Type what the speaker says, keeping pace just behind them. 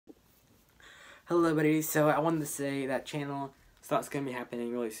Hello everybody, so I wanted to say that channel stuff's going to be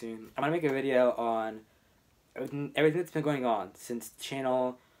happening really soon. I'm going to make a video on everything that's been going on since the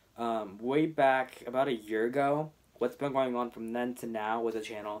channel way back about a year ago. What's been going on from then to now with the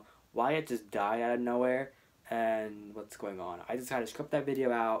channel, why it just died out of nowhere, and what's going on. I decided to script that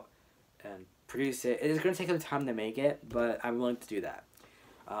video out and produce it. It's going to take some time to make it, but I'm willing to do that.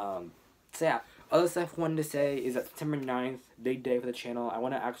 So yeah, other stuff I wanted to say is that September 9th, big day for the channel. I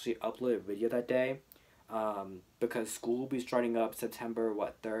want to actually upload a video that day because school will be starting up September,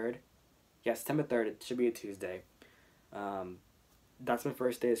 3rd? Yeah, September 3rd. It should be a Tuesday. That's my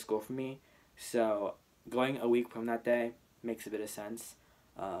first day of school for me. So going a week from that day makes a bit of sense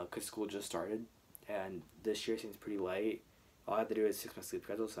because school just started. And this year seems pretty late. All I have to do is 6 months sleep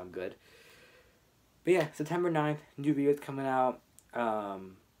schedule, so I'm good. But yeah, September 9th, new videos coming out.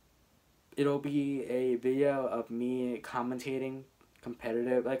 It'll be a video of me commentating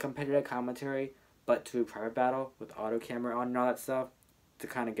competitive commentary, but to a private battle with auto camera on and all that stuff to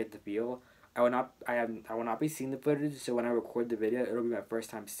kind of get the feel. I will not be seeing the footage, so when I record the video, it'll be my first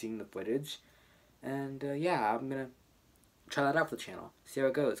time seeing the footage. And yeah, I'm gonna try that out for the channel, see how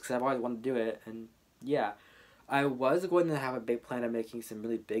it goes, because I've always wanted to do it. And yeah, I was going to have a big plan of making some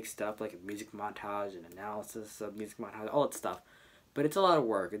really big stuff like a music montage and analysis of music montage, all that stuff. But it's a lot of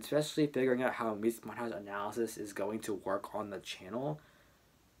work, especially figuring out how music montage analysis is going to work on the channel.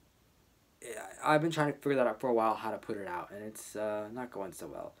 I've been trying to figure that out for a while, how to put it out, and it's not going so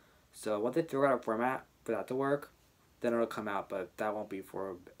well. So once they figure out a format for that to work, then it'll come out, but that won't be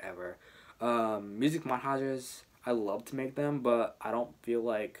forever. Music montages, I love to make them, but I feel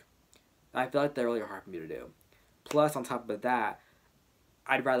like they're really hard for me to do. Plus, on top of that,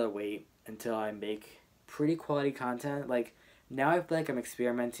 I'd rather wait until I make pretty quality content. Like, now I feel like I'm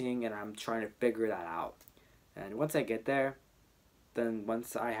experimenting and I'm trying to figure that out. And once I get there, then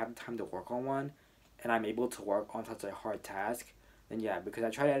once I have time to work on one, and I'm able to work on such a hard task, then yeah, because I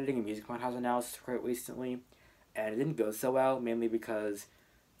tried editing a music montage analysis quite recently, and it didn't go so well, mainly because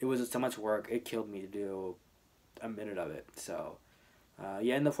it was so much work, it killed me to do a minute of it. So,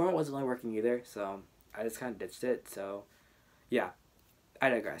 yeah, and the format wasn't really working either, so I just kind of ditched it. So, yeah, I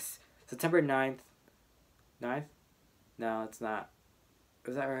digress. September 9th. 9th? No, it's not.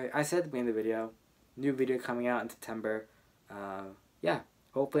 Was that right? I said at the beginning of the video. New video coming out in September. Yeah.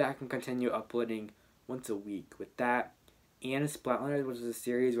 Hopefully I can continue uploading once a week with that. And Splatlanders, which is a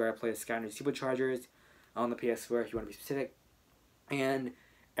series where I play as Skylanders Superchargers on the PS4 if you want to be specific. And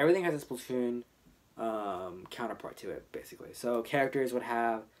everything has a Splatoon counterpart to it, basically. So characters would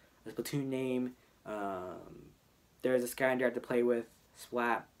have a Splatoon name. There's a Skylander I have to play with,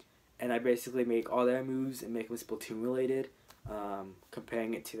 Splat. And I basically make all their moves and make them Splatoon related,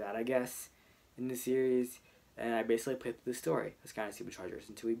 comparing it to that, I guess, in the series. And I basically play through the story of Skylanders Superchargers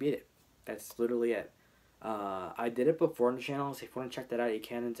until we beat it. That's literally it. I did it before on the channel, so if you want to check that out, you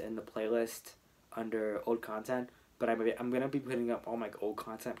can. It's in the playlist under old content. But I'm going to be putting up all my old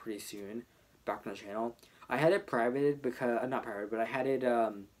content pretty soon back on the channel. I had it privated because, not private, but I had it,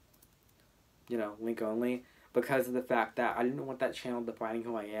 you know, link only, because of the fact that I didn't want that channel defining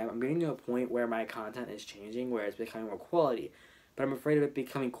who I am. I'm getting to a point where my content is changing, where it's becoming more quality. But I'm afraid of it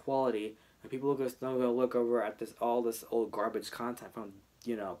becoming quality, and people will go look over at all this old garbage content from,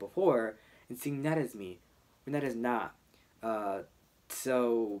 you know, before, and seeing that as me, when that is not.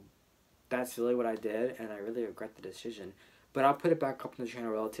 So that's really what I did, and I really regret the decision. But I'll put it back up on the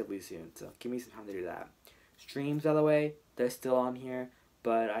channel relatively soon, so give me some time to do that. Streams, by the way, they're still on here,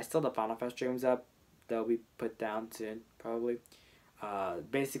 but I still have the Final Fest streams up. They'll be put down soon, probably.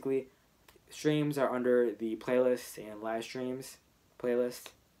 Basically, streams are under the playlist and live streams playlist,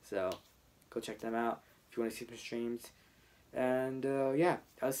 so go check them out if you want to see some streams. And yeah,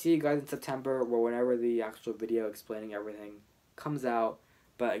 I'll see you guys in September or whenever the actual video explaining everything comes out.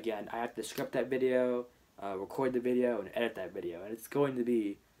 But again, I have to script that video, record the video, and edit that video, and it's going to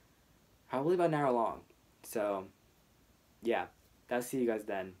be probably about an hour long. So yeah, I'll see you guys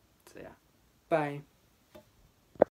then. So yeah, bye.